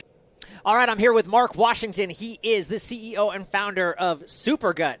All right, I'm here with Marc Washington. He is the CEO and founder of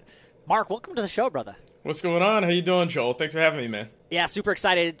SuperGut. Marc, welcome to the show, brother. What's going on? How you doing, Joel? Thanks for having me, man. Yeah, super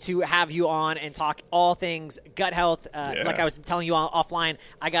excited to have you on and talk all things gut health. Like I was telling you offline,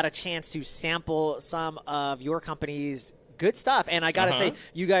 I got a chance to sample some of your company's good stuff. And I got to say,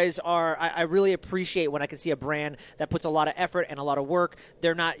 you guys are, I really appreciate when I can see a brand that puts a lot of effort and a lot of work.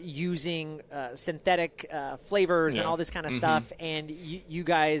 They're not using synthetic flavors and all this kind of stuff. And you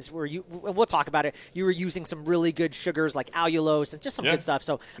guys were, we'll talk about it, you were using some really good sugars like allulose and just some good stuff.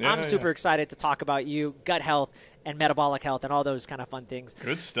 So I'm super excited to talk about you, gut health, and metabolic health and all those kind of fun things.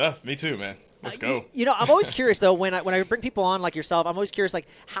 Good stuff. Me too, man. Let's go. You know, I'm always curious, though, when I bring people on like yourself, I'm always curious, like,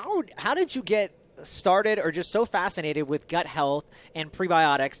 how did you get started or just so fascinated with gut health and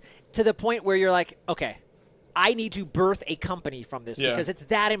prebiotics to the point where you're like, okay, I need to birth a company from this because it's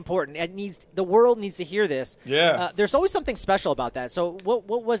that important. The world needs to hear this. There's always something special about that. So what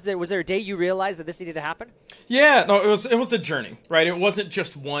was there? Was there a day you realized that this needed to happen? Yeah, no, it was a journey, right? It wasn't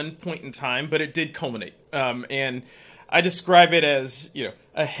just one point in time, but it did culminate. And I describe it as,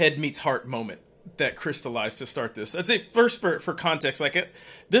 a head meets heart moment that crystallized to start this. I'd say first for context, like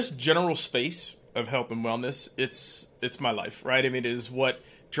this general space of health and wellness, it's my life, right? I mean, it is what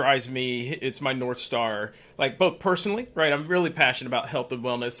drives me. It's my North Star, like both personally, right? I'm really passionate about health and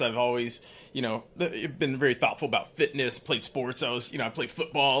wellness. I've always, been very thoughtful about fitness, played sports. I played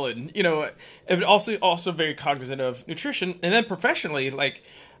football and also very cognizant of nutrition. And then professionally, like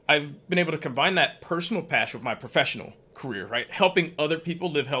I've been able to combine that personal passion with my professional career, right? Helping other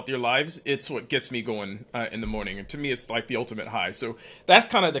people live healthier lives. It's what gets me going in the morning. And to me, it's like the ultimate high. So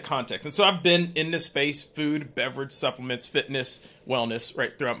that's kind of the context. And so I've been in this space, food, beverage, supplements, fitness, wellness,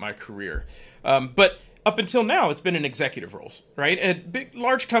 right, throughout my career. But up until now, it's been in executive roles, right? At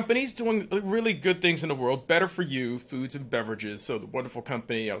large companies doing really good things in the world, better for you, foods and beverages. So the wonderful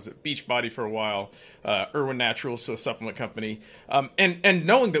company, I was at Beachbody for a while, Irwin Naturals, so a supplement company, and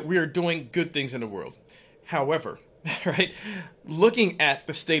knowing that we are doing good things in the world. However, right, looking at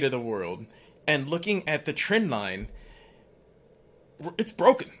the state of the world and looking at the trend line, it's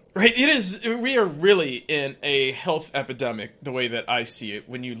broken, right? We are really in a health epidemic, the way that I see it,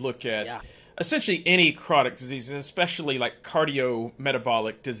 when you look at essentially any chronic diseases, especially like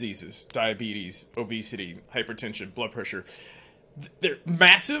cardiometabolic diseases, diabetes, obesity, hypertension, blood pressure. They're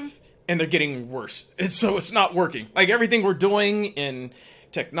massive and they're getting worse. And so it's not working. Like everything we're doing in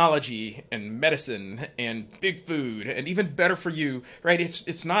technology and medicine and big food and even better for you, right?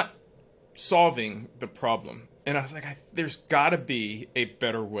 It's not solving the problem. And I was like, there's got to be a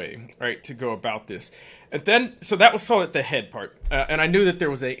better way, right, to go about this. And then, so that was sort of the head part. And I knew that there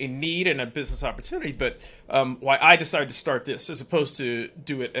was a need and a business opportunity, but why I decided to start this as opposed to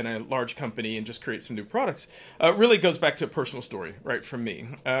do it in a large company and just create some new products really goes back to a personal story, right, from me.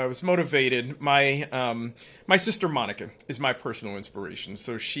 I was motivated. My sister Monica is my personal inspiration.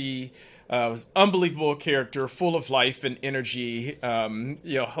 So she was an unbelievable character, full of life and energy,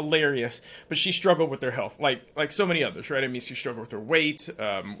 hilarious. But she struggled with her health, like so many others, right? I mean, she struggled with her weight,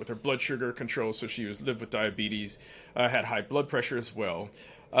 with her blood sugar control. So she lived with diabetes, had high blood pressure as well.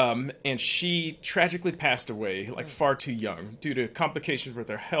 And she tragically passed away, like far too young, due to complications with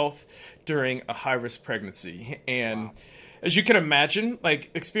her health during a high-risk pregnancy. And as you can imagine,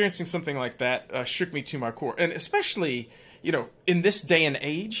 like experiencing something like that shook me to my core. And especially, in this day and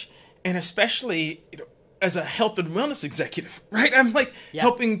age, and especially, as a health and wellness executive, right? I'm like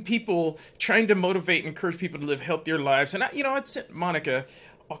helping people, trying to motivate and encourage people to live healthier lives. And I'd sent Monica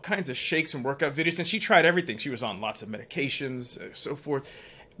all kinds of shakes and workout videos, and she tried everything. She was on lots of medications, so forth,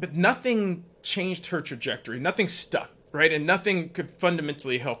 but nothing changed her trajectory. Nothing stuck, right? And nothing could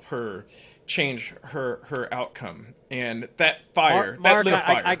fundamentally help her change her outcome. And that fire, Marc, that lit a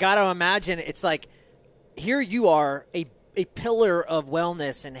fire. I got to imagine it's like, here you are, a pillar of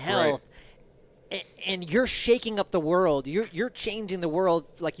wellness and health, and you're shaking up the world. You're changing the world,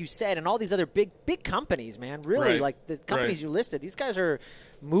 like you said, and all these other big companies, man. Really, like the companies you listed, these guys are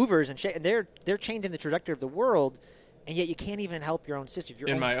movers and they're changing the trajectory of the world, and yet you can't even help your own sister, your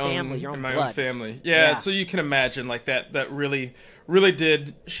own family, your own blood. Own family. Yeah, so you can imagine like that really, really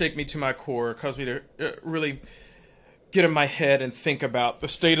did shake me to my core, caused me to really get in my head and think about the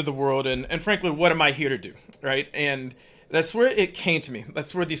state of the world and frankly, what am I here to do, right? And that's where it came to me.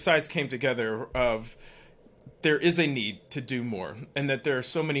 That's where these sides came together of there is a need to do more and that there are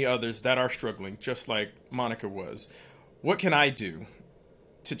so many others that are struggling, just like Monica was. What can I do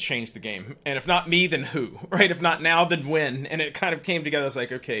to change the game? And if not me, then who, right? If not now, then when? And it kind of came together. I was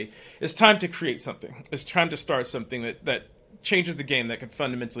like, okay, it's time to create something. It's time to start something that changes the game that can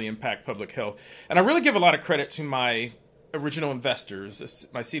fundamentally impact public health. And I really give a lot of credit to my original investors,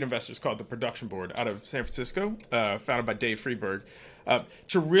 my seed investors called the Production Board out of San Francisco, founded by Dave Freeberg,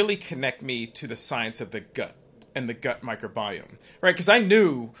 to really connect me to the science of the gut and the gut microbiome, right? Because I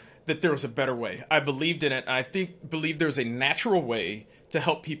knew that there was a better way. I believed in it. And I believed there was a natural way to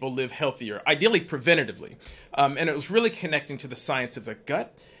help people live healthier, ideally preventatively. And it was really connecting to the science of the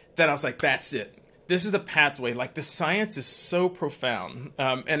gut that I was like, that's it. This is the pathway. Like, the science is so profound.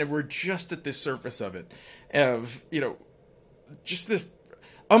 And we're just at the surface of it, of, just the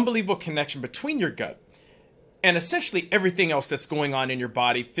unbelievable connection between your gut and essentially everything else that's going on in your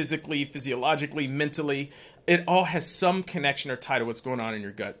body, physically, physiologically, mentally. It all has some connection or tie to what's going on in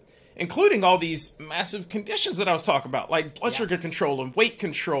your gut, including all these massive conditions that I was talking about, like blood sugar control and weight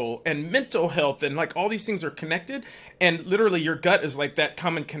control and mental health, and like all these things are connected. And literally your gut is like that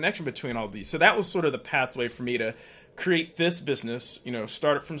common connection between all of these. So that was sort of the pathway for me to create this business,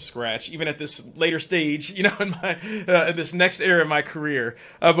 start it from scratch, even at this later stage, in my in this next era of my career,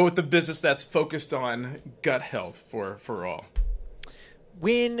 but with the business that's focused on gut health for all.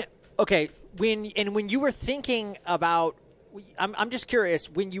 When you were thinking about, I'm just curious,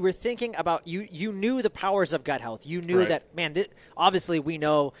 when you were thinking about, you knew the powers of gut health. You knew that, man, obviously we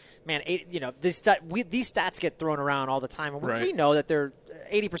know, man, these stats get thrown around all the time. And we know that they're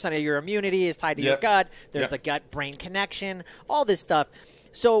 80% of your immunity is tied to your gut. There's the gut-brain connection, all this stuff.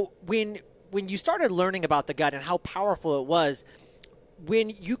 So when you started learning about the gut and how powerful it was, when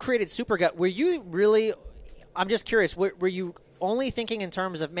you created SuperGut, were you really, I'm just curious, were you only thinking in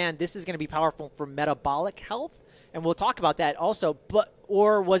terms of, man, this is going to be powerful for metabolic health? And we'll talk about that also.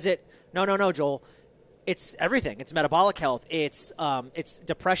 Or was it, no, Joel, it's everything. It's metabolic health. It's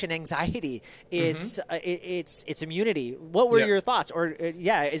depression, anxiety. It's immunity. What were your thoughts? Or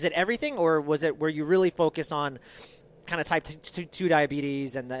is it everything, or were you really focused on kind of type 2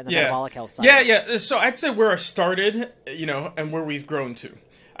 diabetes and the metabolic health side? Yeah. So I'd say where I started, and where we've grown to.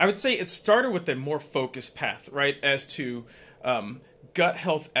 I would say it started with a more focused path, right, as to gut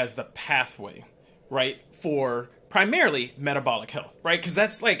health as the pathway, right, for primarily metabolic health, right? Because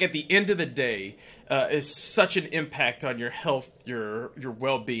that's like, at the end of the day, is such an impact on your health, your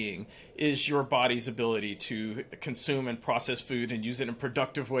well-being, is your body's ability to consume and process food and use it in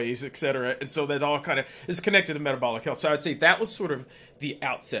productive ways, et cetera. And so that all kind of is connected to metabolic health. So I'd say that was sort of the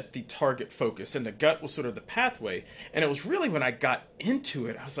outset, the target focus, and the gut was sort of the pathway. And it was really when I got into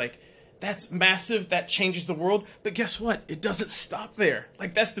it, I was like, that's massive. That changes the world. But guess what? It doesn't stop there.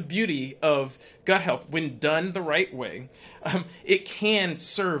 Like, that's the beauty of gut health. When done the right way, it can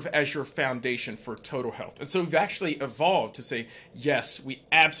serve as your foundation for total health. And so we've actually evolved to say, yes, we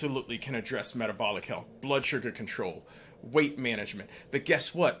absolutely can address metabolic health, blood sugar control, weight management. But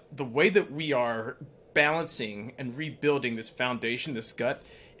guess what? The way that we are balancing and rebuilding this foundation, this gut,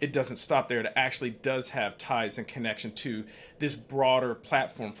 it doesn't stop there. It actually does have ties and connection to this broader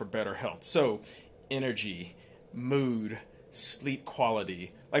platform for better health. So energy, mood, sleep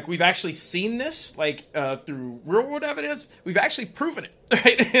quality. Like, we've actually seen this, through real world evidence. We've actually proven it,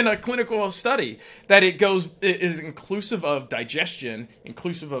 right, in a clinical study, that it is inclusive of digestion,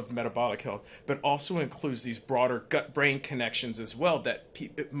 inclusive of metabolic health, but also includes these broader gut-brain connections as well, that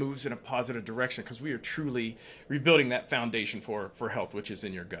it moves in a positive direction, because we are truly rebuilding that foundation for health, which is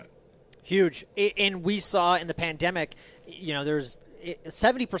in your gut. Huge. And we saw in the pandemic, there's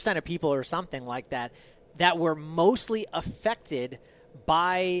 70% of people or something like that were mostly affected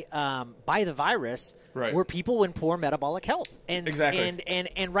by the virus, were people in poor metabolic health. And exactly.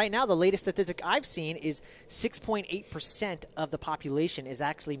 And right now, the latest statistic I've seen is 6.8% of the population is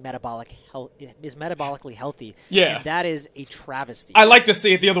actually metabolically healthy. Yeah. And that is a travesty. I like to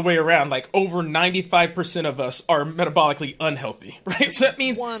say it the other way around. Like, over 95% of us are metabolically unhealthy, right? So that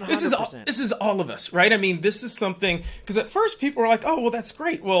means 100%. this is all of us, right? I mean, this is something, because at first people are like, oh, well, that's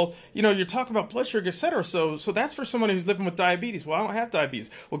great. Well, you're talking about blood sugar, et cetera. So that's for someone who's living with diabetes. Well, I don't have diabetes.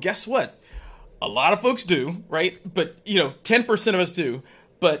 Well, guess what? A lot of folks do, right? But, 10% of us do.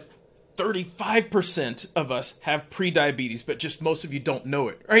 But 35% of us have pre-diabetes, but just most of you don't know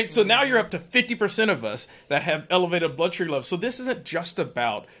it, right? So now you're up to 50% of us that have elevated blood sugar levels. So this isn't just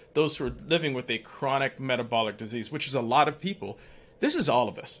about those who are living with a chronic metabolic disease, which is a lot of people. This is all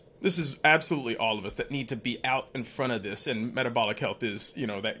of us. This is absolutely all of us that need to be out in front of this. And metabolic health is,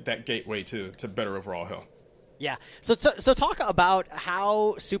 that gateway to better overall health. Yeah. So talk about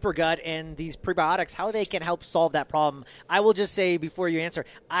how SuperGut and these prebiotics, how they can help solve that problem. I will just say before you answer,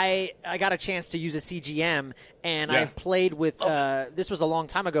 I got a chance to use a CGM, and I've played with, this was a long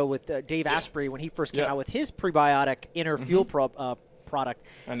time ago with Dave Asprey when he first came out with his prebiotic Inner Fuel product.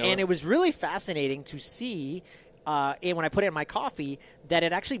 And it was really fascinating to see, and when I put it in my coffee, that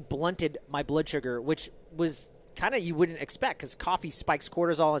it actually blunted my blood sugar, which was kind of you wouldn't expect, because coffee spikes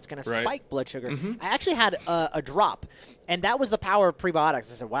cortisol. It's going to spike blood sugar. Mm-hmm. I actually had a drop, and that was the power of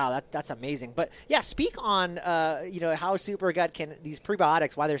prebiotics. I said, wow, that's amazing. But yeah, speak on how SuperGut can, these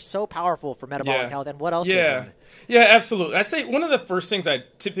prebiotics, why they're so powerful for metabolic health, and what else they're doing. Yeah, absolutely. I'd say one of the first things I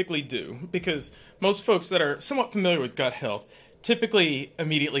typically do, because most folks that are somewhat familiar with gut health typically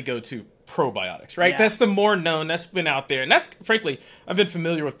immediately go to probiotics, right? Yeah. That's the more known, that's been out there. And that's, frankly, I've been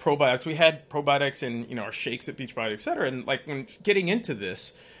familiar with probiotics. We had probiotics in, our shakes at Beachbody, et cetera. And like when getting into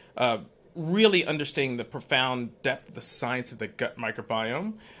this, really understanding the profound depth of the science of the gut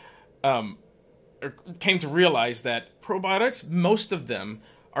microbiome, came to realize that probiotics, most of them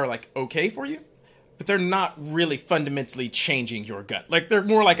are like okay for you, but they're not really fundamentally changing your gut. Like they're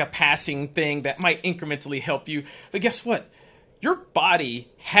more like a passing thing that might incrementally help you. But guess what? Your body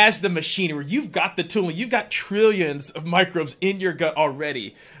has the machinery. You've got the tooling. You've got trillions of microbes in your gut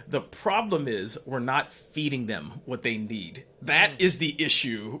already. The problem is we're not feeding them what they need. That is the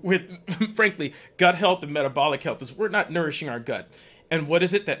issue with, frankly, gut health and metabolic health, is we're not nourishing our gut. And what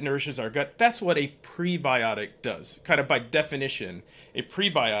is it that nourishes our gut? That's what a prebiotic does. Kind of by definition, a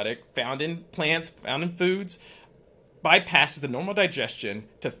prebiotic found in plants, found in foods, bypasses the normal digestion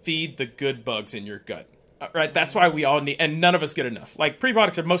to feed the good bugs in your gut. Right, that's why we all need, and none of us get enough. Like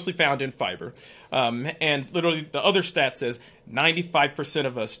prebiotics are mostly found in fiber, and literally the other stat says 95%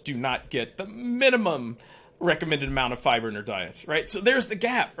 of us do not get the minimum recommended amount of fiber in our diets. Right, so there's the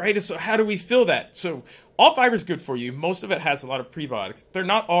gap. Right, and so how do we fill that? So all fiber is good for you. Most of it has a lot of prebiotics. They're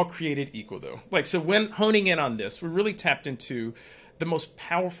not all created equal though. Like so, when honing in on this, we really tapped into the most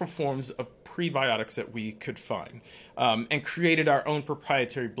powerful forms of prebiotics that we could find, and created our own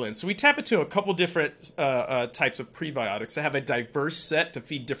proprietary blend. So we tap into a couple different types of prebiotics that have a diverse set to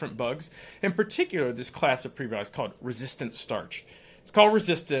feed different bugs. In particular, this class of prebiotics called resistant starch. It's called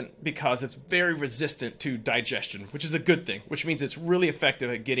resistant because it's very resistant to digestion, which is a good thing, which means it's really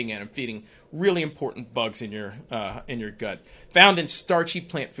effective at getting in and feeding really important bugs in your gut. Found in starchy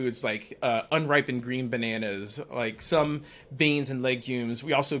plant foods like unripened green bananas, like some beans and legumes.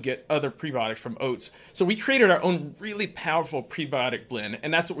 We also get other prebiotics from oats. So we created our own really powerful prebiotic blend,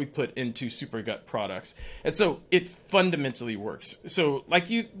 and that's what we put into SuperGut products. And so it fundamentally works. So like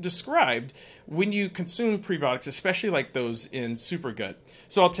you described, when you consume prebiotics, especially like those in SuperGut,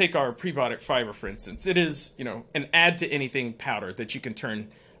 so I'll take our prebiotic fiber, for instance. It is, an add to anything powder that you can turn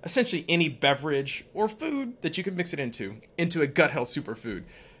essentially any beverage or food that you can mix it into a gut health superfood.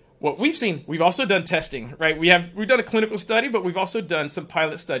 What we've seen, we've also done testing, right? We've done a clinical study, but we've also done some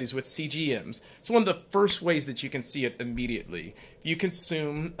pilot studies with CGMs. It's one of the first ways that you can see it immediately. If you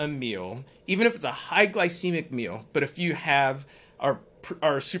consume a meal, even if it's a high glycemic meal, but if you have our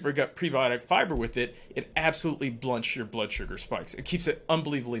SuperGut prebiotic fiber with it, it absolutely blunts your blood sugar spikes. It keeps it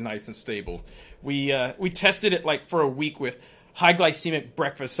unbelievably nice and stable. We tested it like for a week with high glycemic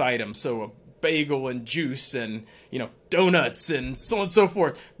breakfast items, so a bagel and juice and donuts and so on and so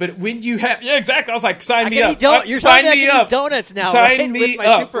forth. But when you have exactly, I was like, sign me up. You're sign me up. Donuts now. Sign me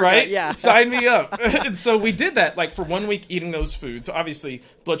up, right? Yeah. Sign me up. And so we did that like for 1 week eating those foods. Obviously,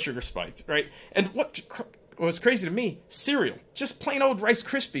 blood sugar spikes, right? And what was crazy to me, cereal, just plain old Rice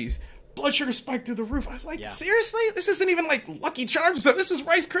Krispies, blood sugar spiked through the roof. I was like, seriously? This isn't even like Lucky Charms stuff. This is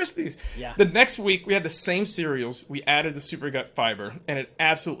Rice Krispies. Yeah. The next week, we had the same cereals. We added the SuperGut fiber, and it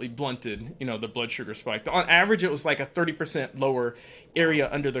absolutely blunted, the blood sugar spike. On average, it was like a 30% lower area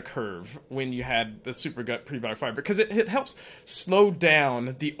under the curve when you had the SuperGut prebiotic fiber, because it helps slow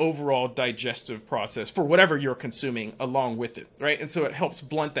down the overall digestive process for whatever you're consuming along with it, right? And so it helps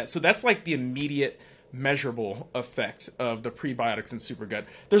blunt that. So that's like the immediate measurable effect of the prebiotics in SuperGut.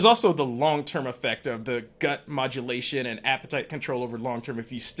 There's also the long-term effect of the gut modulation and appetite control over long-term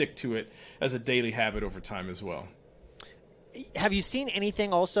if you stick to it as a daily habit over time as well. Have you seen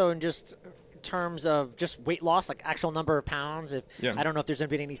anything also in just terms of just weight loss, like actual number of pounds? I don't know if there's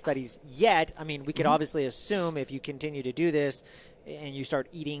been any studies yet. I mean, we could obviously assume if you continue to do this and you start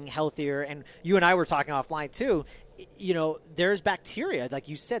eating healthier, and you and I were talking offline too, there's bacteria. Like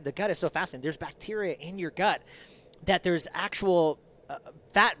you said, the gut is so fascinating. There's bacteria in your gut that there's actual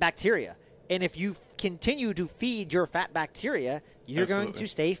fat bacteria. And if you continue to feed your fat bacteria, you're going to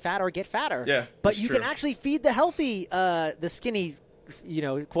stay fat or get fatter. Yeah, but you can actually feed the healthy, the skinny,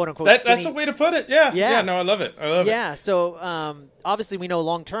 quote unquote. Skinny. That's a way to put it. Yeah. No, I love it. Yeah. So obviously we know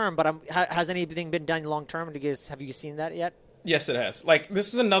long term, but has anything been done long term? Have you seen that yet? Yes, it has. Like,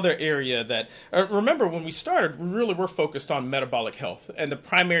 this is another area that, remember when we started, we really were focused on metabolic health and the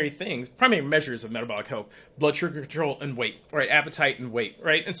primary measures of metabolic health, blood sugar control and weight, right? Appetite and weight,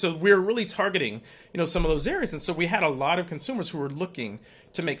 right? And so we're really targeting, some of those areas. And so we had a lot of consumers who were looking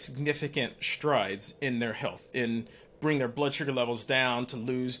to make significant strides in their health, in bring their blood sugar levels down,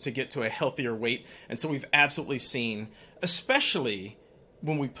 to get to a healthier weight. And so we've absolutely seen, especially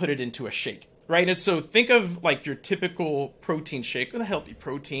when we put it into a shake, right? And so think of like your typical protein shake with a healthy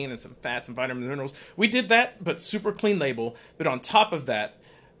protein and some fats and vitamins and minerals. We did that, but super clean label. But on top of that,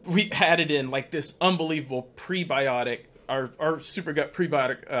 we added in like this unbelievable prebiotic, our SuperGut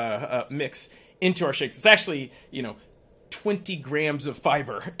prebiotic mix into our shakes. It's actually, 20 grams of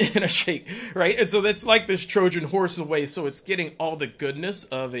fiber in a shake, right? And so that's like this Trojan horse away. So it's getting all the goodness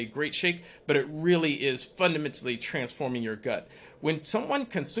of a great shake, but it really is fundamentally transforming your gut. When someone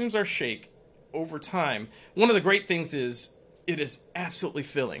consumes our shake over time, one of the great things is it is absolutely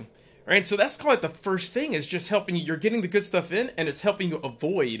filling, right? So that's called the first thing, is just helping you. You're getting the good stuff in, and it's helping you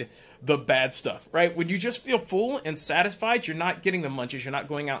avoid the bad stuff, right? When you just feel full and satisfied, you're not getting the munchies. You're not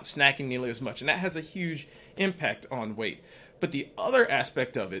going out and snacking nearly as much, and that has a huge impact on weight. But the other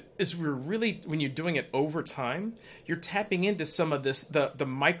aspect of it is when you're doing it over time, you're tapping into some of this, the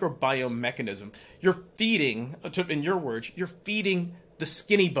microbiome mechanism. You're feeding, in your words, you're feeding the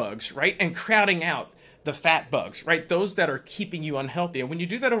skinny bugs, right? And crowding out the fat bugs, right? Those that are keeping you unhealthy. And when you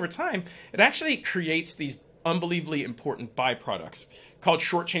do that over time, it actually creates these unbelievably important byproducts called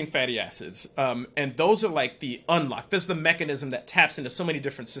short chain fatty acids. And those are like the unlock. This is the mechanism that taps into so many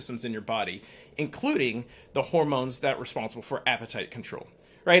different systems in your body, including the hormones that are responsible for appetite control,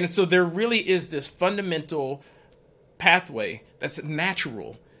 right? And so there really is this fundamental pathway that's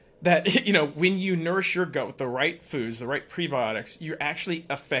natural that, when you nourish your gut with the right foods, the right prebiotics, you're actually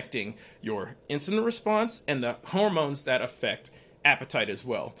affecting your insulin response and the hormones that affect appetite as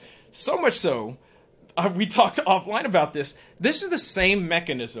well. So much so, we talked offline about this. This is the same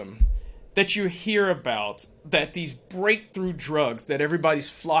mechanism that you hear about, that these breakthrough drugs that everybody's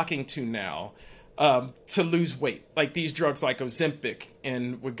flocking to now to lose weight, like these drugs like Ozempic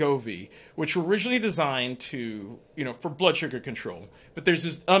and Wegovy, which were originally designed to, for blood sugar control. But there's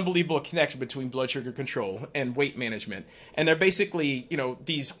this unbelievable connection between blood sugar control and weight management. And they're basically,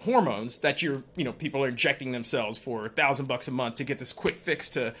 these hormones that people are injecting themselves for $1,000 a month to get this quick fix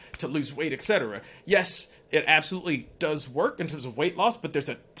to lose weight, etc. Yes, it absolutely does work in terms of weight loss, but there's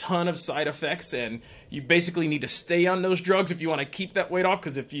a ton of side effects, and you basically need to stay on those drugs if you want to keep that weight off,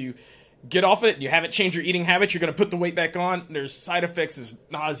 because if you get off it and you haven't changed your eating habits, you're going to put the weight back on. There's side effects as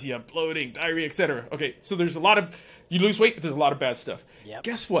nausea, bloating, diarrhea, etc. Okay, so there's you lose weight, but there's a lot of bad stuff. Yep.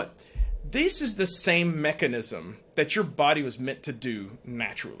 Guess what? This is the same mechanism that your body was meant to do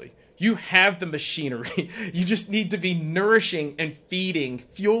naturally. You have the machinery. You just need to be nourishing and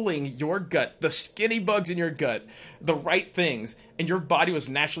fueling your gut, the skinny bugs in your gut, the right things. And your body was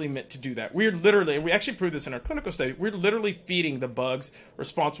naturally meant to do that. We actually proved this in our clinical study. We're literally feeding the bugs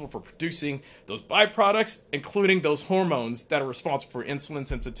responsible for producing those byproducts, including those hormones that are responsible for insulin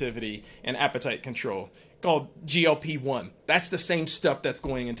sensitivity and appetite control, called GLP-1. That's the same stuff that's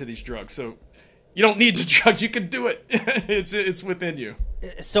going into these drugs. So you don't need the drugs. You can do it. It's within you.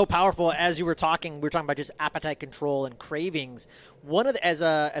 It's so powerful. As you were talking, we were talking about just appetite control and cravings. As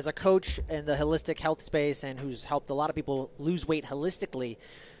a coach in the holistic health space and who's helped a lot of people lose weight holistically,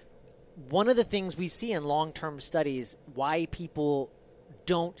 one of the things we see in long-term studies, why people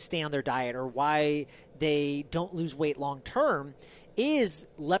don't stay on their diet or why they don't lose weight long-term, is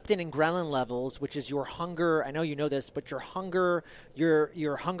leptin and ghrelin levels, which is your hunger. I know you know this, but your hunger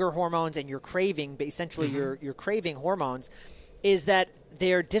hormones and your craving, but essentially your craving hormones, is that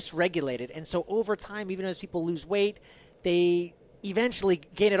they're dysregulated. And so over time, even as people lose weight, they eventually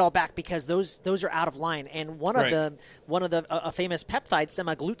gain it all back because those are out of line. And one of the famous peptide,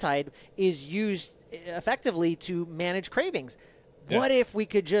 semaglutide, is used effectively to manage cravings. Yeah. What if we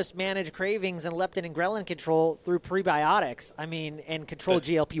could just manage cravings and leptin and ghrelin control through prebiotics? And control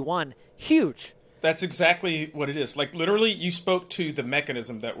GLP-1. Huge. That's exactly what it is. Like, literally, you spoke to the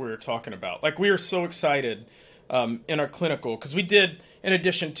mechanism that we were talking about. Like, we are so excited in our clinical, because we did, in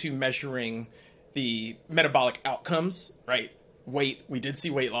addition to measuring the metabolic outcomes, right? Weight, we did see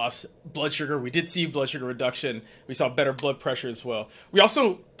weight loss. Blood sugar, we did see blood sugar reduction. We saw better blood pressure as well. We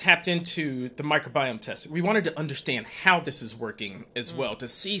also tapped into the microbiome test. We wanted to understand how this is working as well, to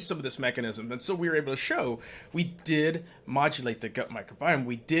see some of this mechanism. And so we were able to show we did modulate the gut microbiome.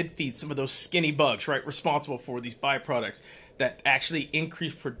 We did feed some of those skinny bugs, right, responsible for these byproducts that actually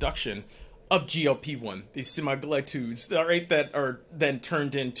increase production of GLP-1, these semaglutides, right, that are then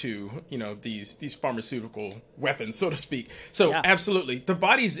turned into, these pharmaceutical weapons, so to speak. So absolutely, the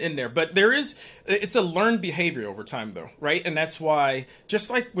body's in there, but it's a learned behavior over time, though, right? And that's why, just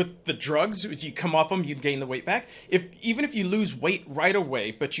like with the drugs, as you come off them, you gain the weight back. Even if you lose weight right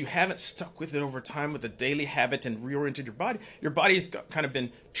away, but you haven't stuck with it over time with a daily habit and reoriented your body has kind of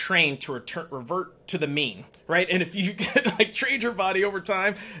been trained to revert to the mean, right? And if you train your body over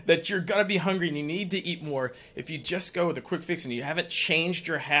time that you're gonna be hungry and you need to eat more, if you just go with a quick fix and you haven't changed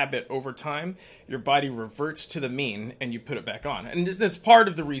your habit over time, your body reverts to the mean and you put it back on. And that's part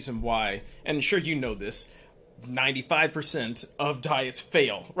of the reason why, and I'm sure you know this, 95% of diets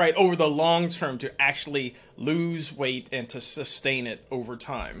fail, right, over the long term to actually lose weight and to sustain it over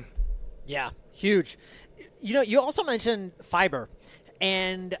time. Yeah, huge. You also mentioned fiber,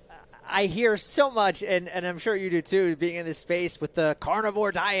 and I hear so much, and I'm sure you do too, being in this space with the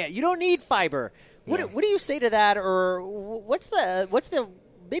carnivore diet. You don't need fiber. What do you say to that, or what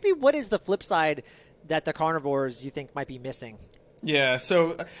is the flip side that the carnivores you think might be missing? Yeah,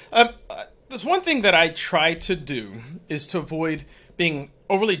 so there's one thing that I try to do is to avoid being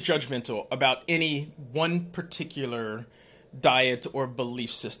overly judgmental about any one particular diet or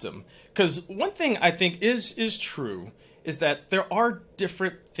belief system. Because one thing I think is true is that there are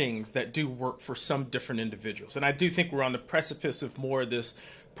different things that do work for some different individuals. And I do think we're on the precipice of more of this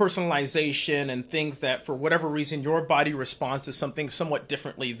personalization and things that, for whatever reason, your body responds to something somewhat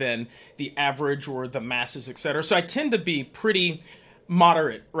differently than the average or the masses, etc. So I tend to be pretty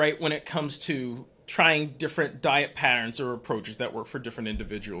moderate, right, when it comes to trying different diet patterns or approaches that work for different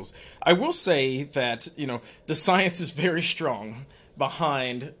individuals. I will say that, the science is very strong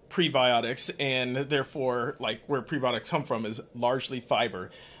behind prebiotics, and therefore, where prebiotics come from is largely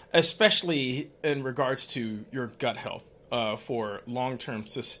fiber, especially in regards to your gut health, for long-term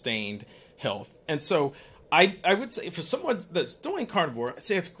sustained health. And so I would say for someone that's doing carnivore, I'd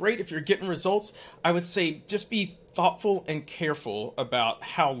say it's great if you're getting results. I would say just be thoughtful and careful about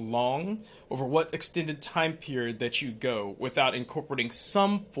how long, over what extended time period that you go without incorporating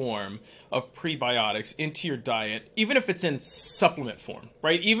some form of prebiotics into your diet, even if it's in supplement form,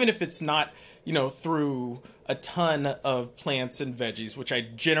 right? Even if it's not, through a ton of plants and veggies, which I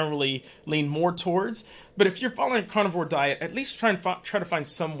generally lean more towards. But if you're following a carnivore diet, at least try to find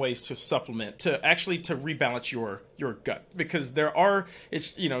some ways to supplement, to rebalance your gut, because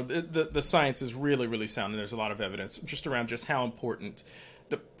the science is really, really sound, and there's a lot of evidence just around just how important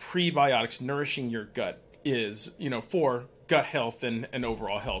the prebiotics nourishing your gut is, for gut health and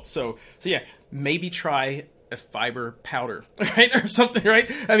overall health. So yeah, maybe try a fiber powder, right, or something,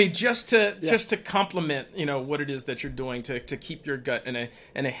 right? I mean, just to complement, what it is that you're doing to keep your gut in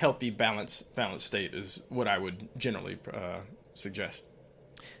a healthy, balanced state is what I would generally suggest.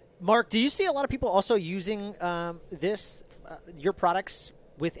 Marc, do you see a lot of people also using your products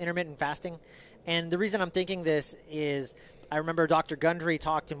with intermittent fasting? And the reason I'm thinking this is I remember Dr. Gundry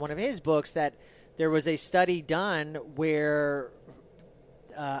talked in one of his books that there was a study done where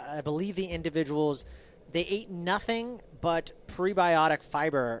I believe the individuals, they ate nothing but prebiotic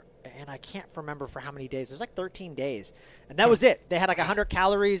fiber, and I can't remember for how many days. It was like 13 days. And that was it. They had like 100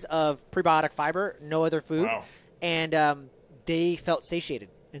 calories of prebiotic fiber, no other food. Wow. And they felt satiated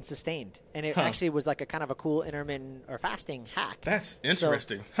and sustained. And it actually was like a kind of a cool intermittent or fasting hack. That's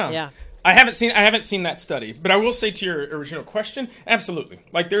interesting. So, yeah. I haven't seen that study, but I will say to your original question, absolutely.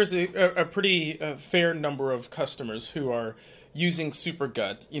 There's a pretty fair number of customers who are using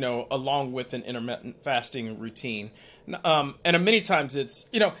SuperGut, along with an intermittent fasting routine. And many times it's,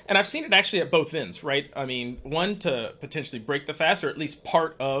 and I've seen it actually at both ends, right? I mean, one, to potentially break the fast, or at least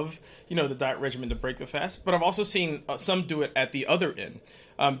part of, the diet regimen to break the fast. But I've also seen some do it at the other end,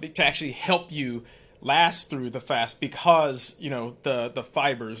 to actually help you last through the fast, because, the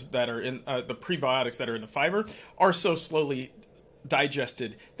fibers that are in, the prebiotics that are in the fiber are so slowly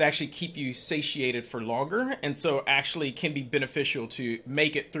digested to actually keep you satiated for longer, and so actually can be beneficial to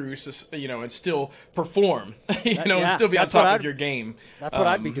make it through, and still perform, and still be on top of your game. That's what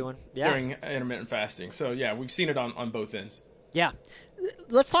I'd be doing during intermittent fasting. So yeah, we've seen it on both ends. Yeah.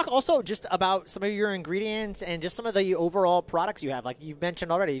 Let's talk also just about some of your ingredients and just some of the overall products you have. Like you've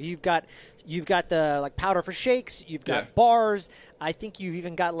mentioned already, you've got the powder for shakes, you've got bars. I think you've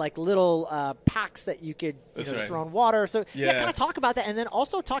even got little packs that you could just throw in water. So kind of talk about that, and then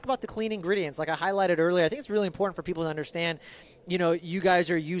also talk about the clean ingredients. Like I highlighted earlier, I think it's really important for people to understand. You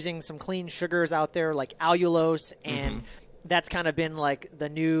guys are using some clean sugars out there, like allulose and. That's kind of been the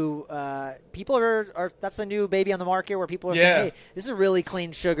new people are that's the new baby on the market where people are saying, hey, this is a really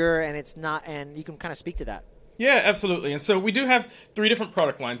clean sugar, and it's not, and you can kind of speak to that. Yeah, absolutely. And so we do have 3 different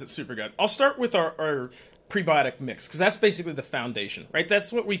product lines at SuperGut. I'll start with our prebiotic mix, because that's basically the foundation, right?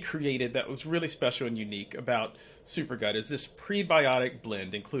 That's what we created that was really special and unique about SuperGut, is this prebiotic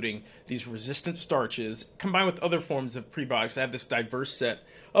blend, including these resistant starches, combined with other forms of prebiotics that have this diverse set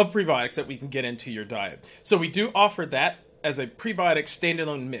of prebiotics that we can get into your diet. So we do offer that as a prebiotic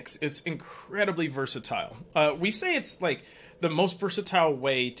standalone mix. It's incredibly versatile. We say it's like the most versatile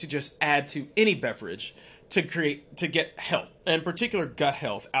way to just add to any beverage to get health, and in particular gut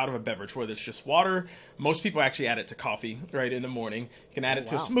health, out of a beverage, whether it's just water. Most people actually add it to coffee, right, in the morning. You can add it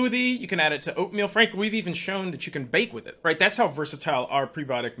to a smoothie. You can add it to oatmeal. Frankly, we've even shown that you can bake with it, right? That's how versatile our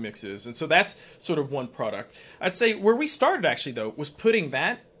prebiotic mix is. And so that's sort of one product. I'd say where we started, actually, though, was putting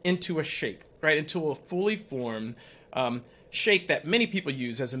that into a shake, right, into a fully formed shake that many people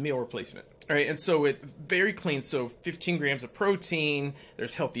use as a meal replacement. Right, and so it very clean. So 15 grams of protein.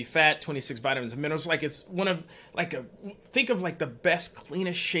 There's healthy fat, 26 vitamins and minerals. Like it's think of like the best,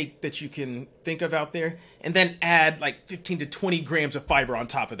 cleanest shake that you can think of out there, and then add like 15 to 20 grams of fiber on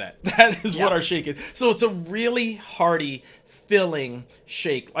top of that. That is what our shake is. So it's a really hearty, filling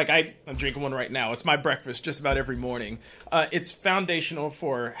shake. Like I'm drinking one right now. It's my breakfast just about every morning. It's foundational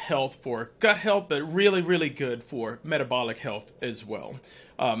for health, for gut health, but really, really good for metabolic health as well.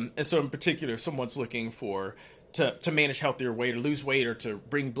 And so in particular, if someone's looking to manage healthier weight or lose weight or to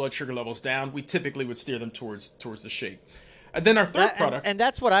bring blood sugar levels down, we typically would steer them towards the shake. And then our third product. And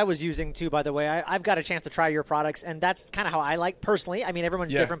that's what I was using too, by the way. I've got a chance to try your products, and that's kind of how I like personally. I mean,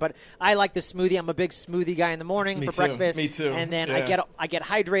 everyone's different, but I like the smoothie. I'm a big smoothie guy in the morning for breakfast. Me too. And then I get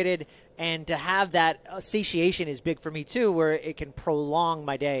hydrated, and to have that satiation is big for me too, where it can prolong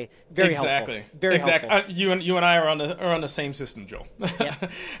my day. Very helpful. Very helpful. You and I are on the same system, Joel.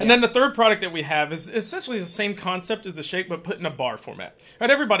 And then the third product that we have is essentially the same concept as the shake, but put in a bar format. Right?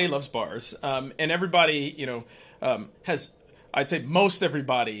 Everybody loves bars, and everybody has. I'd say most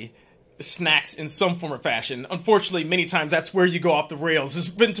everybody snacks in some form or fashion. Unfortunately, many times that's where you go off the rails. Is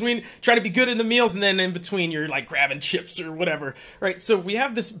between trying to be good in the meals, and then in between you're like grabbing chips or whatever, right? So we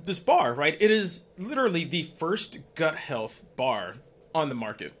have this bar, right? It is literally the first gut health bar on the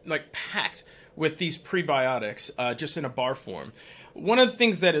market, like packed with these prebiotics, just in a bar form. One of the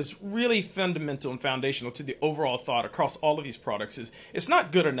things that is really fundamental and foundational to the overall thought across all of these products is it's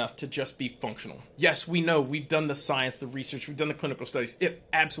not good enough to just be functional. Yes, we know, we've done the science, the research, we've done the clinical studies. It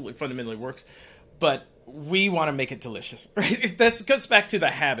absolutely fundamentally works, but we want to make it delicious, right? That goes back to the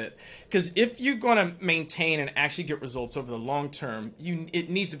habit, because if you're going to maintain and actually get results over the long term, it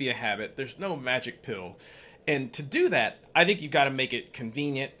needs to be a habit. There's no magic pill. And to do that, I think you've got to make it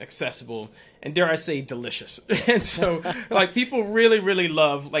convenient, accessible, and dare I say, delicious. And so, like, people really, really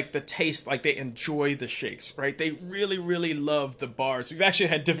love, like, the taste, like, they enjoy the shakes, right? They really, really love the bars. We've actually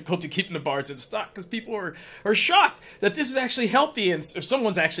had difficulty keeping the bars in stock because people are shocked that this is actually healthy. And if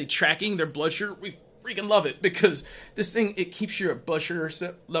someone's actually tracking their blood sugar, we freaking love it, because this thing, it keeps your blood sugar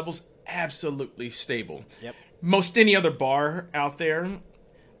levels absolutely stable. Yep. Most any other bar out there,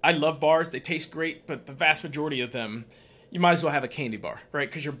 I love bars. They taste great, but the vast majority of them, you might as well have a candy bar, right?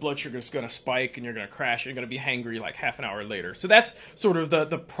 Because your blood sugar is going to spike and you're going to crash. And you're going to be hangry like half an hour later. So that's sort of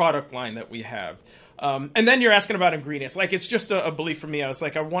the product line that we have. And then you're asking about ingredients. Like, it's just a belief for me. I was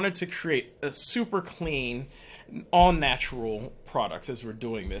like, I wanted to create a super clean, all natural products as we're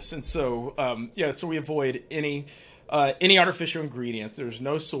doing this. And so, so we avoid any artificial ingredients. There's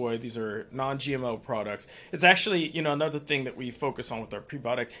no soy. These are non-GMO products. It's actually, another thing that we focus on with our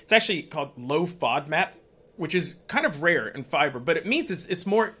prebiotic. It's actually called low FODMAP, which is kind of rare in fiber, but it means it's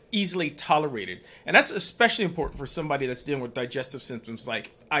more easily tolerated. And that's especially important for somebody that's dealing with digestive symptoms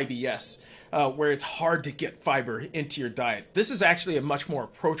like IBS, where it's hard to get fiber into your diet. This is actually a much more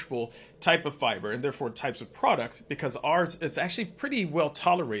approachable type of fiber, and therefore types of products, because ours, it's actually pretty well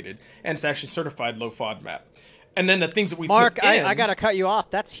tolerated, and it's actually certified low FODMAP. And then the things that we Marc, put in... I got to cut you off.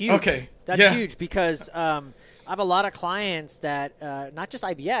 That's huge. Okay. That's huge, because I have a lot of clients that, not just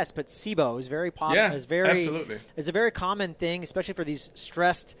IBS, but SIBO is very popular. Yeah, absolutely. It's a very common thing, especially for these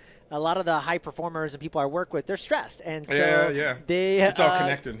stressed. A lot of the high performers and people I work with, they're stressed. And so it's all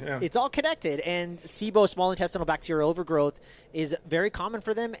connected. Yeah. It's all connected. And SIBO, small intestinal bacterial overgrowth, is very common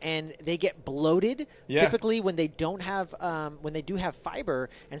for them, and they get bloated typically when they don't have when they do have fiber.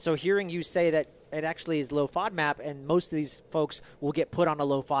 And so hearing you say that it actually is low FODMAP, and most of these folks will get put on a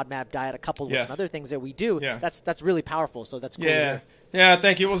low FODMAP diet, coupled with some other things that we do. Yeah. That's really powerful. So that's cool. Yeah,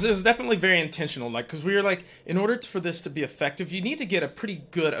 thank you. It was definitely very intentional, like, because we were like, in order for this to be effective, you need to get a pretty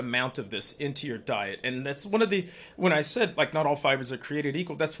good amount of this into your diet, and that's one of the, when I said like not all fibers are created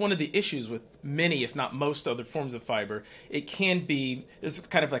equal, that's one of the issues with many, if not most, other forms of fiber. It can be, there's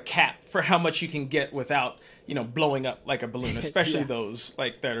kind of a cap for how much you can get without, blowing up like a balloon, especially those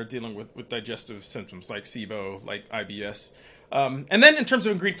like that are dealing with digestive symptoms like SIBO, like IBS. And then in terms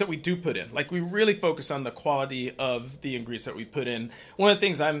of ingredients that we do put in, like we really focus on the quality of the ingredients that we put in. One of the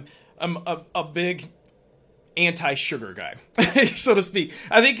things I'm a big anti-sugar guy, so to speak.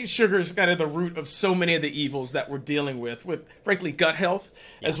 I think sugar is kind of the root of so many of the evils that we're dealing with frankly gut health,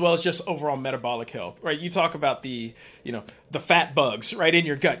 as well as just overall metabolic health, right? You talk about the fat bugs right in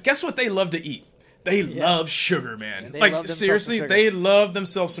your gut. Guess what they love to eat? They love sugar, man. Like, seriously, they love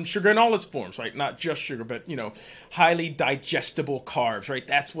themselves some sugar in all its forms, right? Not just sugar, but, highly digestible carbs, right?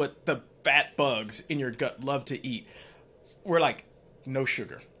 That's what the fat bugs in your gut love to eat. We're like, no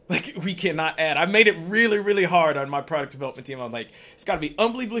sugar. Like, we cannot add. I made it really, really hard on my product development team. I'm like, it's got to be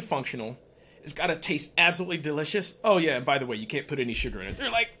unbelievably functional. It's got to taste absolutely delicious. Oh, yeah, and by the way, you can't put any sugar in it. They're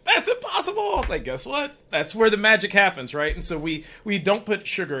like, that's impossible. I was like, guess what? That's where the magic happens, right? And so we don't put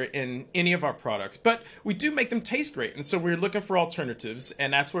sugar in any of our products, but we do make them taste great. And so we're looking for alternatives,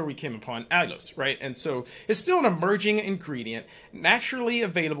 and that's where we came upon allulose, right? And so it's still an emerging ingredient, naturally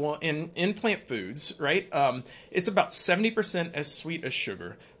available in plant foods, right? It's about 70% as sweet as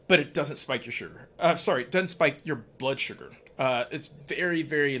sugar, but it doesn't spike your sugar. It doesn't spike your blood sugar. It's very,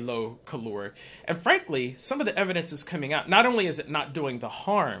 very low caloric. And frankly, some of the evidence is coming out. Not only is it not doing the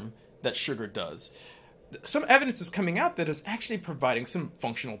harm that sugar does, some evidence is coming out that is actually providing some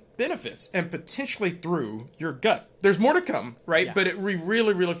functional benefits and potentially through your gut. There's more to come, right? Yeah. But we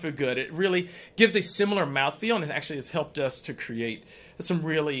really, really feel good. It really gives a similar mouthfeel, and it actually has helped us to create some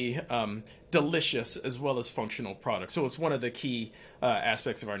really delicious as well as functional products. So it's one of the key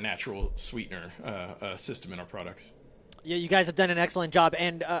aspects of our natural sweetener system in our products. Yeah, you guys have done an excellent job.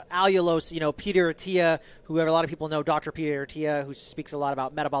 And allulose, Peter Attia, who a lot of people know, Dr. Peter Attia, who speaks a lot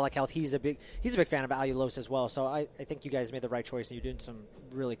about metabolic health, he's a big fan of allulose as well. So I think you guys made the right choice, and you're doing some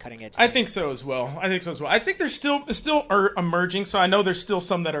really cutting edge things. I think so as well. I think there's still emerging. So I know there's still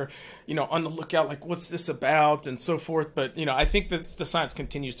some that are, on the lookout, like what's this about and so forth. But I think that the science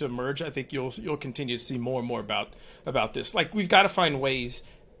continues to emerge. I think you'll continue to see more and more about this. Like, we've got to find ways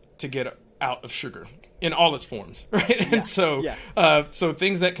to get out of sugar in all its forms, right? Yeah. And so, so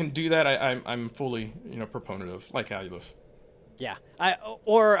things that can do that, I'm fully, proponent of, like allulose. Yeah.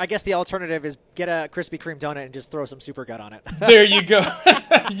 I guess the alternative is get a Krispy Kreme donut and just throw some SuperGut on it. There you go.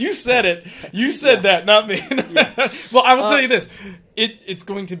 You said it. You said that, not me. Well, I will tell you this.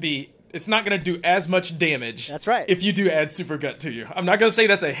 It's not going to do as much damage. That's right. If you do add SuperGut to you. I'm not going to say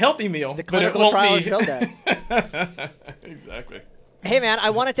that's a healthy meal, the but it won't trial be. Showed that. Exactly. Hey man, I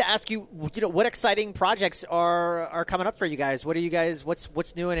wanted to ask you, what exciting projects are coming up for you guys?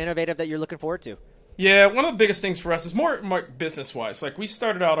 What's new and innovative that you're looking forward to? Yeah, one of the biggest things for us is more business-wise. Like, we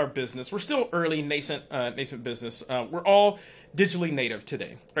started out our business. We're still early, nascent business. We're all digitally native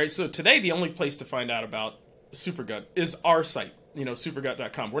today, right? So today, the only place to find out about SuperGut is our site.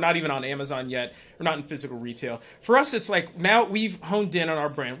 SuperGut.com. We're not even on Amazon yet. We're not in physical retail. For us, it's like, now we've honed in on our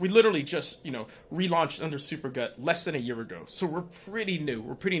brand. We literally just, relaunched under SuperGut less than a year ago. So we're pretty new.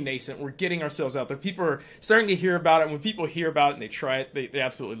 We're pretty nascent. We're getting ourselves out there. People are starting to hear about it. When people hear about it and they try it, they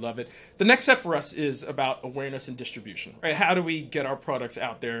absolutely love it. The next step for us is about awareness and distribution, right? How do we get our products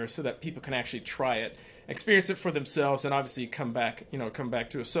out there so that people can actually try it, experience it for themselves, and obviously come back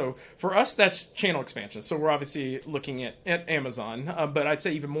to us. So for us, that's channel expansion. So we're obviously looking at Amazon, but I'd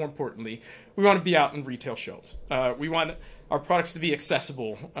say even more importantly, we want to be out in retail shelves. We want our products to be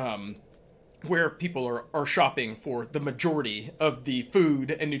accessible where people are shopping for the majority of the food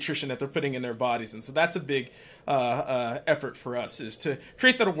and nutrition that they're putting in their bodies. And so that's a big effort for us, is to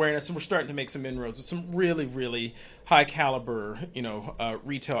create that awareness. And we're starting to make some inroads with some really, really high caliber,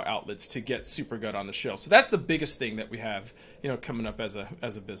 retail outlets to get SuperGut on the shelf. So that's the biggest thing that we have, coming up as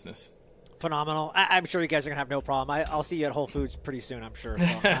a business. Phenomenal. I'm sure you guys are going to have no problem. I'll see you at Whole Foods pretty soon, I'm sure.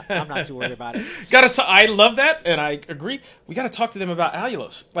 So I'm not too worried about it. I love that, and I agree. We got to talk to them about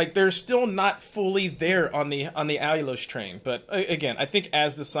allulose. Like, they're still not fully there on the allulose train. But again, I think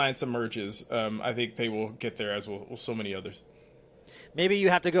as the science emerges, I think they will get there, as will so many others. Maybe you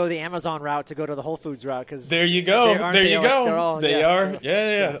have to go the Amazon route to go to the Whole Foods route. Cause there you go. They are.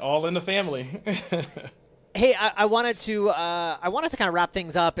 Yeah, all in the family. Hey, I wanted to kind of wrap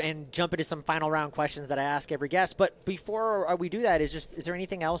things up and jump into some final round questions that I ask every guest. But before we do that, is there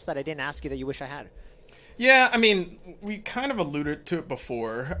anything else that I didn't ask you that you wish I had? Yeah, I mean, we kind of alluded to it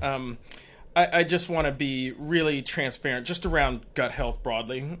before. I just want to be really transparent just around gut health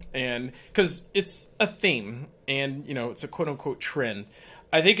broadly, and because it's a theme and, it's a quote unquote trend.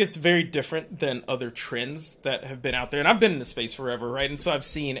 I think it's very different than other trends that have been out there. And I've been in the space forever, right? And so I've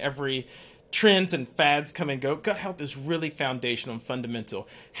seen every trends and fads come and go. Gut health is really foundational and fundamental.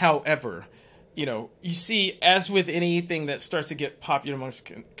 However, you see, as with anything that starts to get popular amongst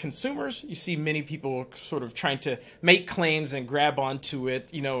consumers, you see many people sort of trying to make claims and grab onto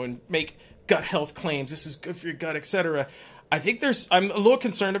it, and make gut health claims. This is good for your gut, etc. I think I'm a little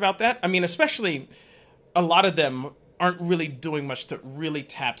concerned about that. I mean, especially a lot of them aren't really doing much that really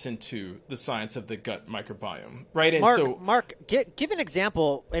taps into the science of the gut microbiome, right? And Marc, give an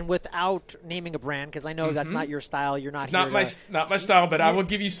example, and without naming a brand, because I know that's not your style. You're not not my style, but I will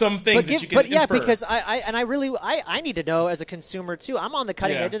give you some things that you can infer. Yeah, because I need to know as a consumer too. I'm on the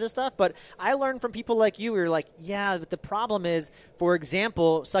cutting edge of this stuff, but I learned from people like you. You're like, but the problem is, for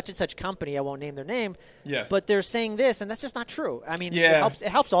example, such and such company. I won't name their name. Yes. But they're saying this, and that's just not true. I mean, it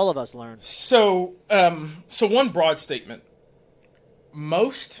helps all of us learn. So one broad statement: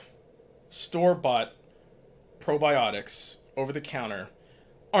 most store-bought probiotics over the counter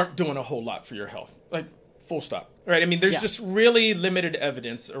aren't doing a whole lot for your health. Like, full stop. Right? I mean, there's just really limited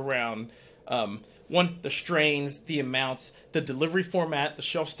evidence around the strains, the amounts, the delivery format, the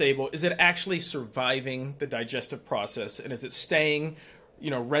shelf stable. Is it actually surviving the digestive process, and is it staying,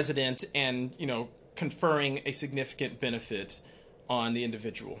 resident and conferring a significant benefit on the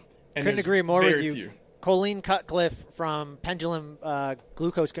individual? And couldn't agree more with you. Few. Colleen Cutcliffe from Pendulum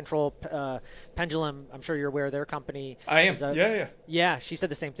Glucose Control Pendulum. I'm sure you're aware of their company. I am. Yeah. She said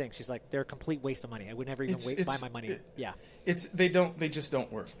the same thing. She's like, they're a complete waste of money. I would never even buy my money. They just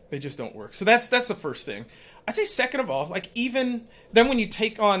don't work. They just don't work. So that's the first thing. I'd say second of all, like, even then when you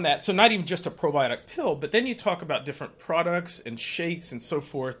take on that, so not even just a probiotic pill, but then you talk about different products and shakes and so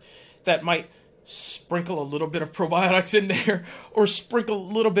forth that might sprinkle a little bit of probiotics in there or sprinkle a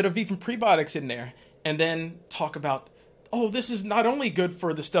little bit of even prebiotics in there. And then talk about, this is not only good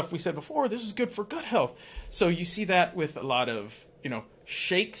for the stuff we said before, this is good for gut health. So you see that with a lot of,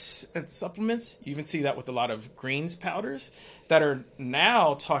 shakes and supplements. You even see that with a lot of greens powders that are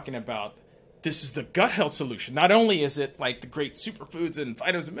now talking about, this is the gut health solution. Not only is it like the great superfoods and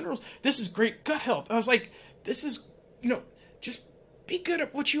vitamins and minerals, this is great gut health. I was like, this is, just be good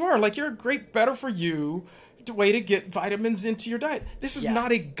at what you are. Like, you're a great, better for you way to get vitamins into your diet. This is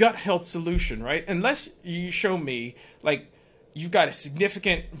not a gut health solution, right? Unless you show me, like, you've got a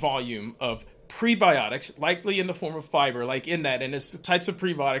significant volume of prebiotics, likely in the form of fiber, like in that, and it's the types of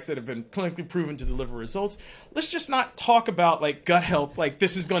prebiotics that have been clinically proven to deliver results. Let's just not talk about, like, gut health, like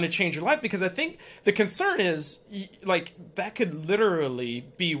this is going to change your life, because I think the concern is, like, that could literally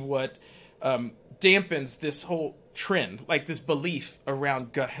be what dampens this whole trend, like this belief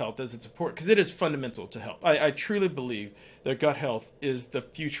around gut health as it's important, because it is fundamental to health. I truly believe that gut health is the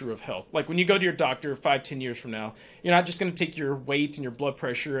future of health. Like, when you go to your doctor 5-10 years from now, you're not just going to take your weight and your blood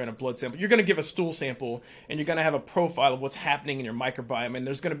pressure and a blood sample. You're going to give a stool sample, and you're going to have a profile of what's happening in your microbiome, and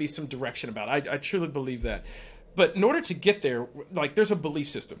there's going to be some direction about it. I truly believe that. But in order to get there, like, there's a belief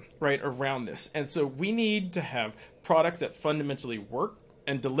system, right, around this. And so we need to have products that fundamentally work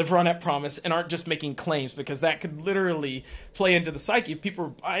and deliver on that promise and aren't just making claims, because that could literally play into the psyche. People are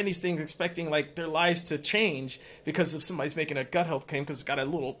buying these things expecting, like, their lives to change because if somebody's making a gut health claim because it's got a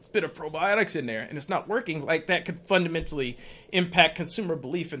little bit of probiotics in there and it's not working, like, that could fundamentally impact consumer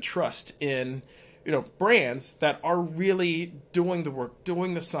belief and trust in, brands that are really doing the work,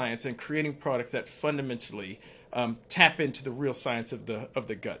 doing the science, and creating products that fundamentally tap into the real science of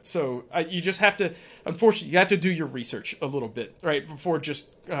the gut. So you just have to, unfortunately, you have to do your research a little bit, right, before just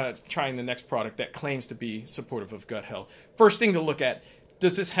trying the next product that claims to be supportive of gut health. First thing to look at,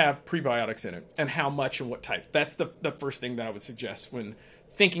 does this have prebiotics in it, and how much and what type? That's the first thing that I would suggest when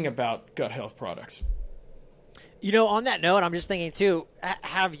thinking about gut health products. On that note, I'm just thinking too,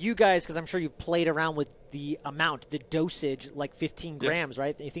 have you guys, because I'm sure you've played around with the amount, the dosage, like 15 grams,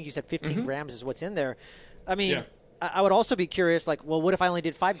 right? I think you said 15 grams is what's in there. I mean, I would also be curious, like, well, what if I only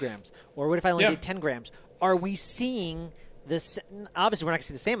did 5 grams? Or what if I only did 10 grams? Are we seeing this? Obviously, we're not going to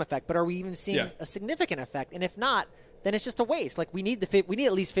see the same effect, but are we even seeing a significant effect? And if not, then it's just a waste. Like, we need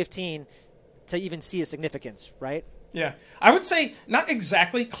at least 15 to even see a significance, right? Yeah. I would say not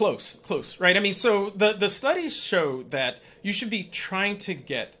exactly close, right? I mean, so the studies show that you should be trying to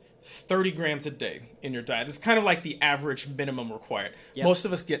get 30 grams a day in your diet. It's kind of like the average minimum required. Yep. Most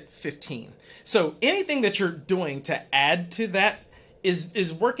of us get 15. So anything that you're doing to add to that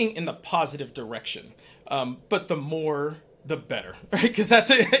is working in the positive direction. But the more the better, right? Because that's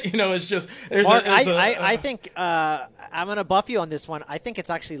it. It's just Mark, I think I'm going to buff you on this one. I think it's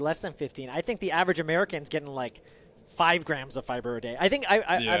actually less than 15. I think the average American's getting like 5 grams of fiber a day. I think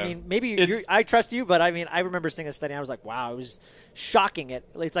I mean, maybe I trust you, but I mean, I remember seeing a study and I was like, wow, it was shocking.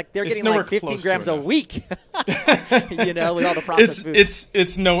 It's like they're getting like 15 grams a week, with all the processed food.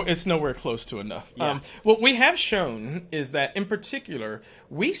 It's nowhere close to enough. Yeah. What we have shown is that in particular,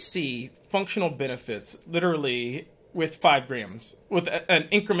 we see functional benefits literally with 5 grams, with an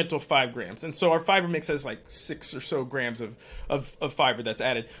incremental 5 grams. And so our fiber mix has like 6 or so grams of fiber that's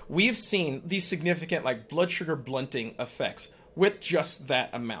added. We've seen these significant like blood sugar blunting effects with just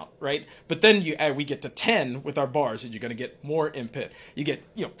that amount, right? But then we get to 10 with our bars, and you're going to get more input. You get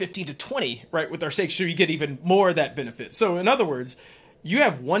 15 to 20, right, with our shakes, so you get even more of that benefit. So in other words, you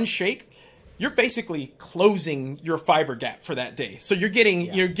have one shake, you're basically closing your fiber gap for that day. So you're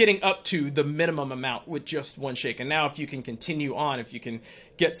getting up to the minimum amount with just one shake. And now if you can continue on, if you can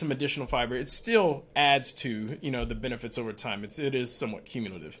get some additional fiber, it still adds to, the benefits over time. It is somewhat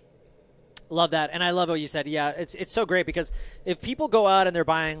cumulative. Love that. And I love what you said. Yeah, it's so great, because if people go out and they're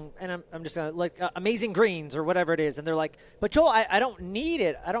buying, and I'm just going to Amazing Greens or whatever it is, and they're like, but Joel, I don't need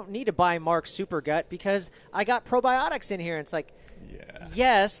it. I don't need to buy Marc's SuperGut because I got probiotics in here. And it's like, yeah.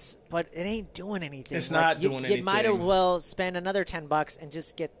 Yes, but it ain't doing anything. It's not doing anything. You might as well spend another $10 and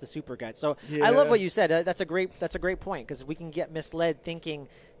just get the SuperGut. So yeah. I love what you said. That's a great point, because we can get misled thinking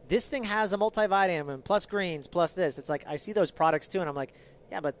this thing has a multivitamin plus greens plus this. It's like I see those products too, and I'm like,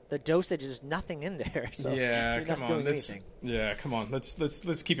 yeah, but the dosage is nothing in there. So yeah, you're not doing anything. Yeah, come on.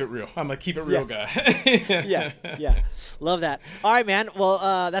 Let's keep it real. I'm a keep it real guy. yeah. Love that. All right, man.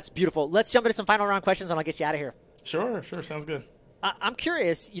 Well, that's beautiful. Let's jump into some final round questions, and I'll get you out of here. Sure. Sounds good. I'm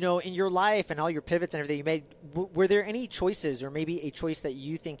curious, in your life and all your pivots and everything you made, were there any choices, or maybe a choice that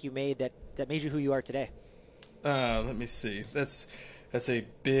you think you made that made you who you are today? Let me see. That's a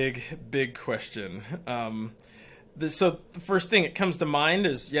big question. So the first thing that comes to mind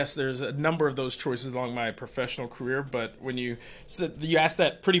is, yes, there's a number of those choices along my professional career, but when you asked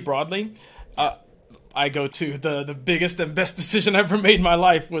that pretty broadly, I go to the biggest and best decision I ever made in my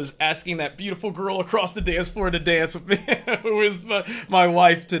life was asking that beautiful girl across the dance floor to dance with me, who is my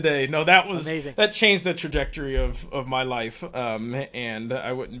wife today. No, that was amazing. That changed the trajectory of my life, and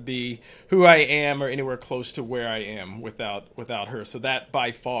I wouldn't be who I am or anywhere close to where I am without her. So that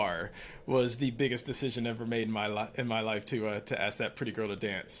by far was the biggest decision ever made in my life to ask that pretty girl to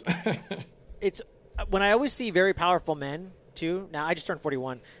dance. It's when I always see very powerful men too. Now I just turned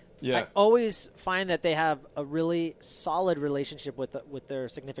 41. Yeah. I always find that they have a really solid relationship with their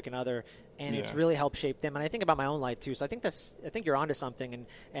significant other, and it's really helped shape them. And I think about my own life too. So I think you're onto something,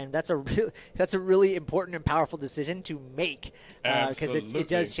 and that's a really important and powerful decision to make, because it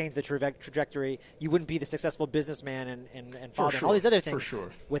does change the trajectory. You wouldn't be the successful businessman and father and all these other things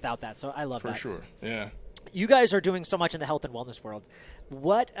without that. So I love that. For sure. Yeah. You guys are doing so much in the health and wellness world.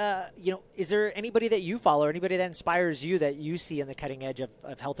 What, is there anybody that you follow, or anybody that inspires you that you see in the cutting edge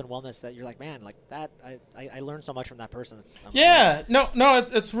of health and wellness that you're like, man, like that, I learned so much from that person.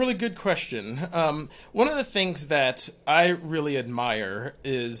 It's a really good question. One of the things that I really admire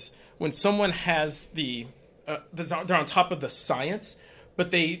is when someone has they're on top of the science,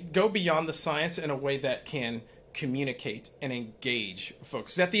 but they go beyond the science in a way that can communicate and engage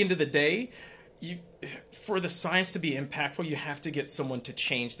folks. 'Cause at the end of the day, for the science to be impactful, you have to get someone to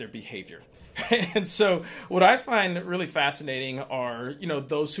change their behavior. And so what I find really fascinating are,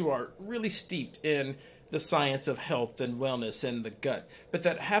 those who are really steeped in the science of health and wellness and the gut, but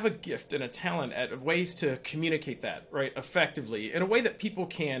that have a gift and a talent at ways to communicate that, right, effectively in a way that people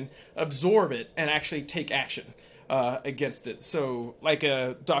can absorb it and actually take action against it. So like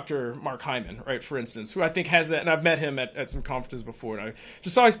Dr. Marc Hyman, right, for instance, who I think has that, and I've met him at some conferences before, and I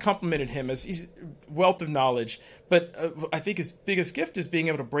just always complimented him as he's wealth of knowledge, but I think his biggest gift is being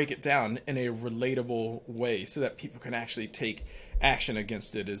able to break it down in a relatable way so that people can actually take action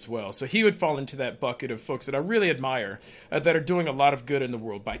against it as well. So he would fall into that bucket of folks that I really admire that are doing a lot of good in the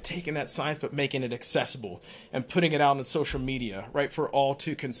world by taking that science but making it accessible and putting it out on social media, right, for all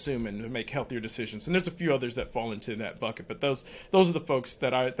to consume and make healthier decisions. And there's a few others that fall into that bucket, but those are the folks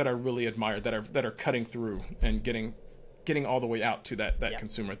that I really admire that are cutting through and getting all the way out to that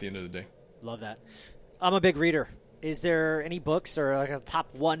consumer at the end of the day. Love that. I'm a big reader. Is there any books or like a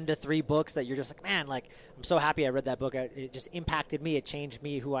top 1 to 3 books that you're just like, man, like I'm I'm so happy I read that book. It just impacted me. It changed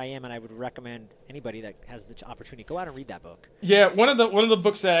me, who I am, and I would recommend anybody that has the opportunity, go out and read that book. Yeah, one of the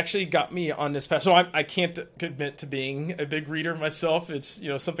books that actually got me on this path. So I can't admit to being a big reader myself. It's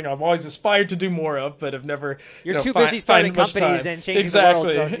something I've always aspired to do more of, but have never. You're too busy starting companies and changing the world.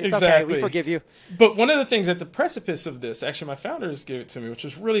 So it's okay. We forgive you. But one of the things at the precipice of this, actually, my founders gave it to me, which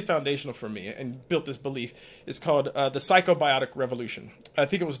was really foundational for me and built this belief, is called The Psychobiotic Revolution. I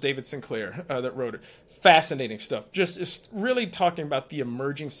think it was David Sinclair that wrote it. Fascinating stuff. Just really talking about the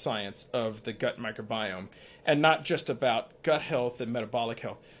emerging science of the gut microbiome, and not just about gut health and metabolic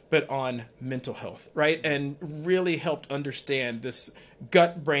health, but on mental health, right? And really helped understand this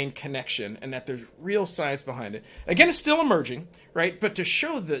gut-brain connection and that there's real science behind it. Again, it's still emerging, right? But to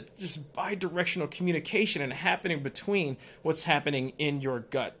show the just bi-directional communication and happening between what's happening in your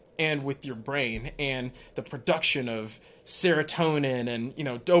gut and with your brain, and the production of serotonin and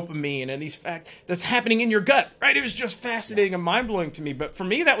dopamine and these facts that's happening in your gut, right? It was just fascinating and mind-blowing to me. But for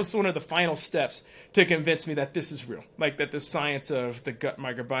me, that was one of the final steps to convince me that this is real, like that the science of the gut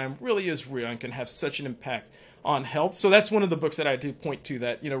microbiome really is real and can have such an impact on health. So that's one of the books that I do point to,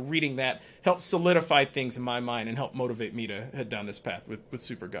 that reading that helped solidify things in my mind and helped motivate me to head down this path with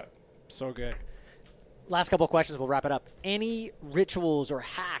SuperGut. So good. Last couple of questions, we'll wrap it up. Any rituals or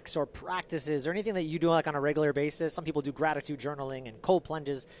hacks or practices or anything that you do like on a regular basis? Some people do gratitude journaling and cold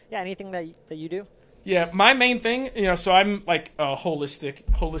plunges. Yeah, anything that you do? Yeah, my main thing, so I'm like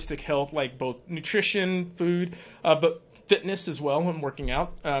holistic health, like both nutrition, food, but fitness as well when working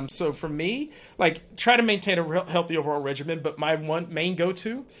out. So for me, like try to maintain a healthy overall regimen, but my one main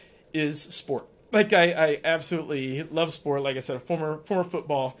go-to is sport. Like I absolutely love sport. Like I said, a former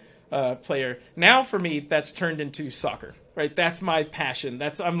football player. Now for me, that's turned into soccer, right? That's my passion.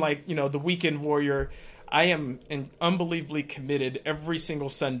 I'm like, the weekend warrior. I am unbelievably committed every single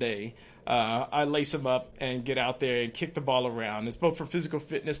Sunday. I lace them up and get out there and kick the ball around. It's both for physical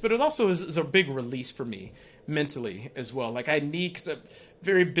fitness, but it also is a big release for me mentally as well. Like I need, because I'm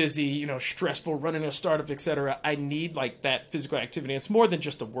very busy, stressful, running a startup, etc. I need like that physical activity. It's more than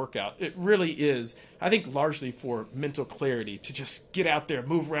just a workout. It really is, I think, largely for mental clarity, to just get out there,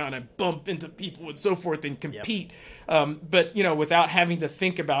 move around and bump into people and so forth and compete. Yep. But, without having to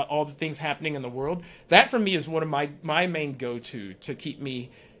think about all the things happening in the world, that for me is one of my main go-to to keep me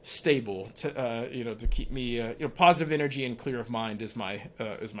stable, to keep me, positive energy and clear of mind is my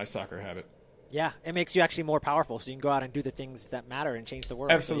soccer habit. Yeah, it makes you actually more powerful, so you can go out and do the things that matter and change the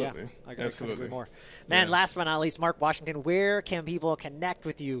world. Absolutely. So, yeah, I couldn't agree more. Man, last but not least, Marc Washington, where can people connect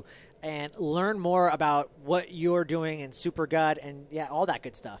with you and learn more about what you're doing in SuperGut and, all that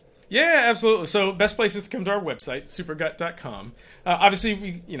good stuff? Yeah, absolutely. So best place is to come to our website, supergut.com.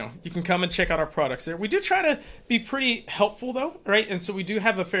 Obviously, you can come and check out our products there. We do try to be pretty helpful, though, right? And so we do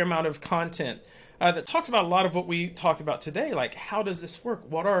have a fair amount of content that talks about a lot of what we talked about today, like how does this work?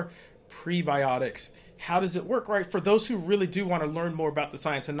 What are prebiotics? How does it work, right? For those who really do want to learn more about the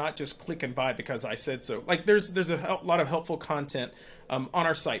science and not just click and buy because I said so. Like there's a lot of helpful content on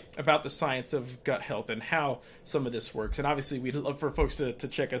our site about the science of gut health and how some of this works. And obviously we'd love for folks to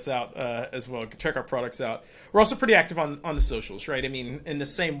check us out as well, check our products out. We're also pretty active on the socials, right? I mean, in the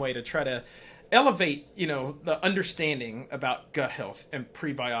same way to try to elevate, the understanding about gut health and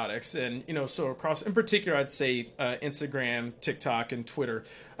prebiotics. And, so across, in particular, I'd say Instagram, TikTok, and Twitter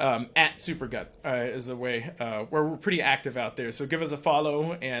at SuperGut is a way where we're pretty active out there. So give us a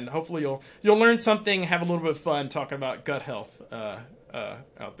follow, and hopefully you'll learn something, have a little bit of fun talking about gut health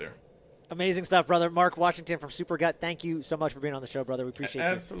out there. Amazing stuff, brother. Marc Washington from SuperGut, thank you so much for being on the show, brother. We appreciate you.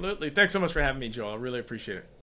 Absolutely. Thanks so much for having me, Joel. I really appreciate it.